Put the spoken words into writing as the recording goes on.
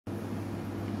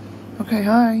Okay,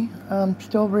 hi. I'm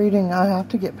still reading. I have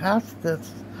to get past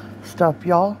this stuff,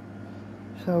 y'all.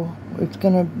 So it's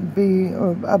gonna be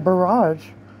a barrage,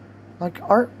 like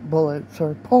art bullets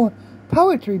or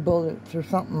poetry bullets or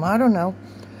something. I don't know.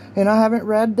 And I haven't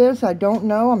read this. I don't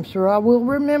know. I'm sure I will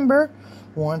remember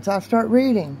once I start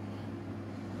reading.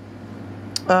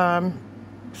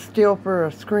 Still for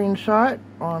a screenshot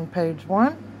on page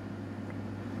 1.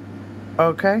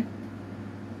 Okay.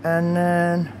 And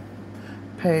then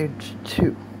page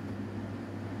 2.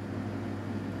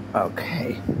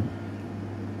 Okay.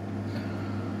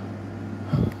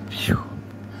 Phew.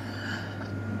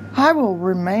 I will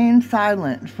remain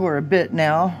silent for a bit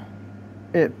now.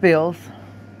 It feels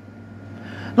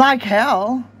like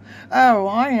hell. Oh,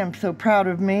 I am so proud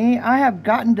of me. I have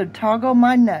gotten to toggle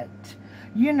my net.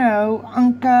 You know,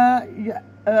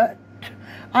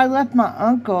 I left my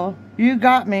uncle, you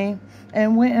got me,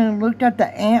 and went and looked at the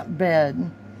ant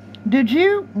bed. Did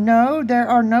you know there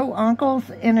are no uncles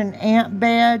in an ant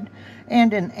bed?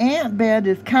 And an ant bed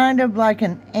is kind of like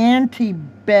an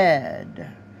anti-bed.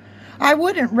 I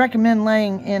wouldn't recommend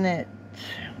laying in it,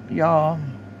 y'all.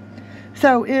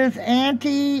 So is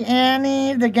Auntie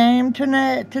Annie the game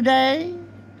today?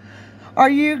 Are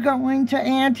you going to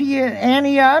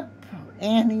Annie up?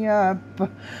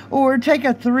 Or take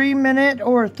a 3-minute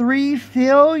or 3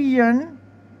 zillion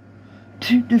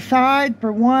to decide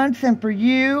for once and for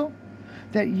you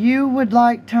that you would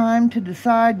like time to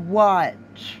decide what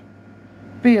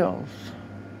feel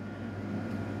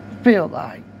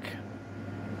like.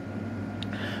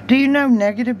 Do you know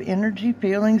negative energy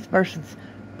feelings versus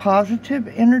positive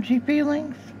energy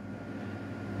feelings?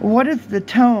 What is the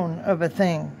tone of a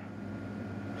thing,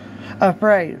 a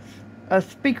phrase, a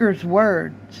speaker's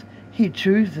words he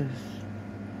chooses?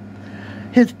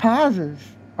 His pauses,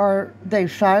 are they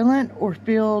silent or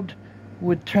filled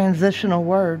with transitional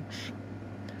words?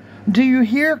 Do you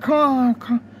hear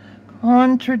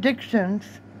contradictions?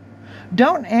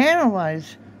 Don't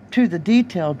analyze to the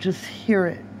detail, just hear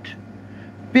it.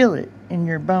 Feel it in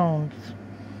your bones.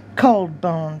 Cold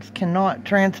bones cannot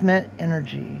transmit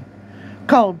energy.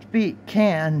 Cold feet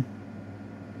can.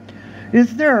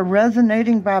 Is there a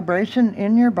resonating vibration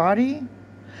in your body?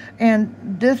 And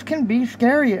this can be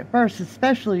scary at first,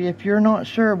 especially if you're not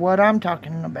sure what I'm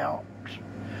talking about.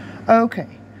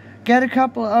 Okay, get a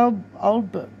couple of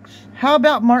old books. How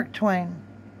about Mark Twain?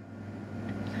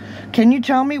 Can you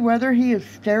tell me whether he is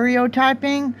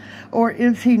stereotyping or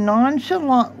is he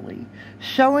nonchalantly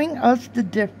showing us the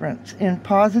difference in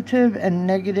positive and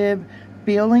negative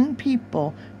feeling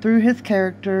people through his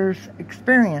characters'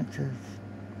 experiences?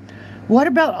 What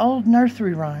about old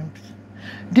nursery rhymes?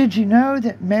 Did you know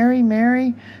that Mary,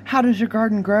 Mary, How Does Your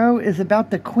Garden Grow is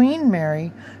about the Queen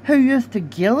Mary who used to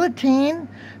guillotine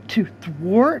to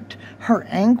thwart her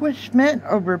anguishment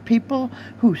over people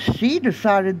who she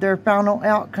decided their final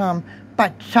outcome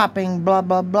by chopping blah,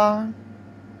 blah, blah?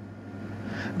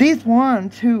 These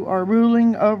ones who are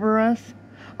ruling over us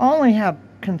only have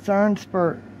concerns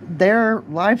for their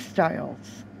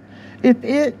lifestyles. If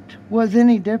it was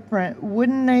any different,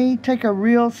 wouldn't they take a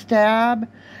real stab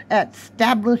at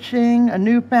establishing a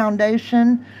new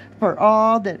foundation for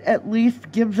all that at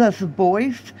least gives us a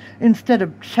voice instead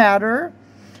of chatter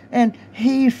and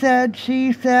he said,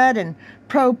 she said, and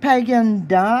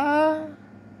propaganda?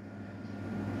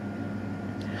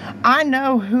 I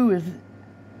know who is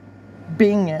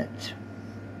being it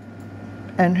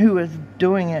and who is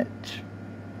doing it.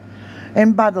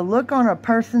 And by the look on a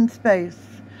person's face,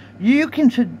 you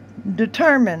can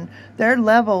determine their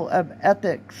level of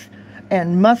ethics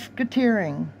and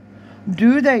musketeering.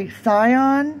 Do they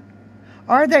scion?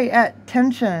 Are they at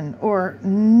tension or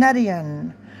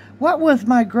netian? What was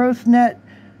my gross net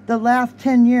the last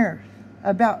 10 years?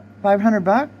 About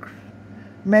 $500?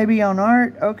 Maybe on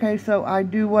art. Okay, so I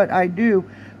do what I do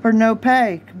for no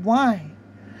pay. Why?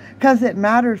 Because it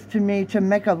matters to me to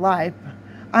make a life.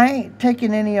 I ain't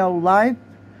taking any old life,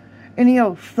 any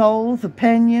old soul's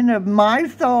opinion of my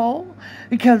soul,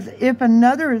 because if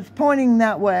another is pointing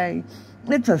that way,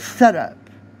 it's a setup.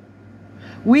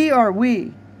 We are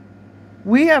we.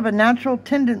 We have a natural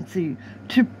tendency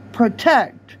to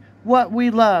protect what we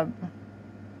love.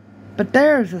 But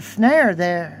there's a snare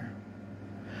there.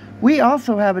 We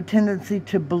also have a tendency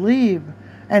to believe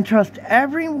and trust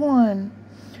everyone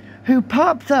who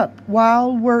pops up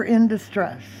while we're in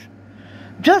distress.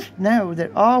 Just know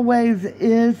that always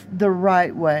is the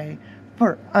right way,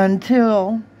 for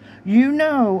until you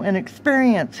know and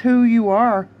experience who you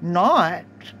are not,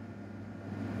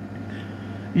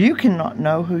 you cannot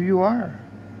know who you are.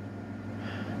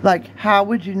 Like, how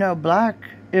would you know black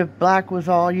if black was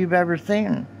all you've ever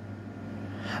seen?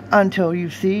 until you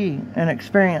see and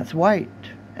experience white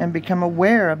and become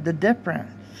aware of the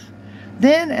difference.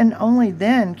 Then and only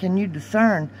then can you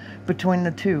discern between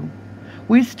the two.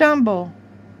 We stumble.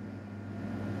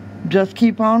 Just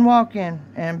keep on walking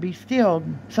and be still.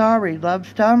 Sorry, love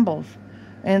stumbles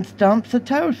and stumps a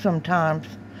toe sometimes.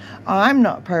 I'm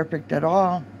not perfect at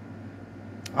all.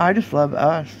 I just love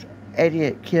us.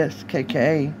 88 Kiss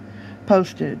KK.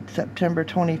 Posted September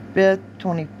 25th,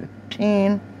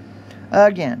 2015.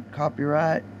 Again,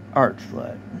 copyright Art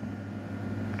Slut.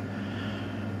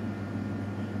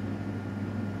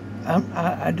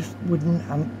 I just wouldn't.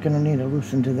 I'm going to need to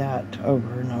listen to that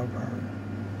over and over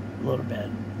a little bit,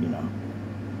 you know.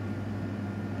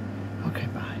 Okay,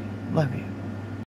 bye. Love you.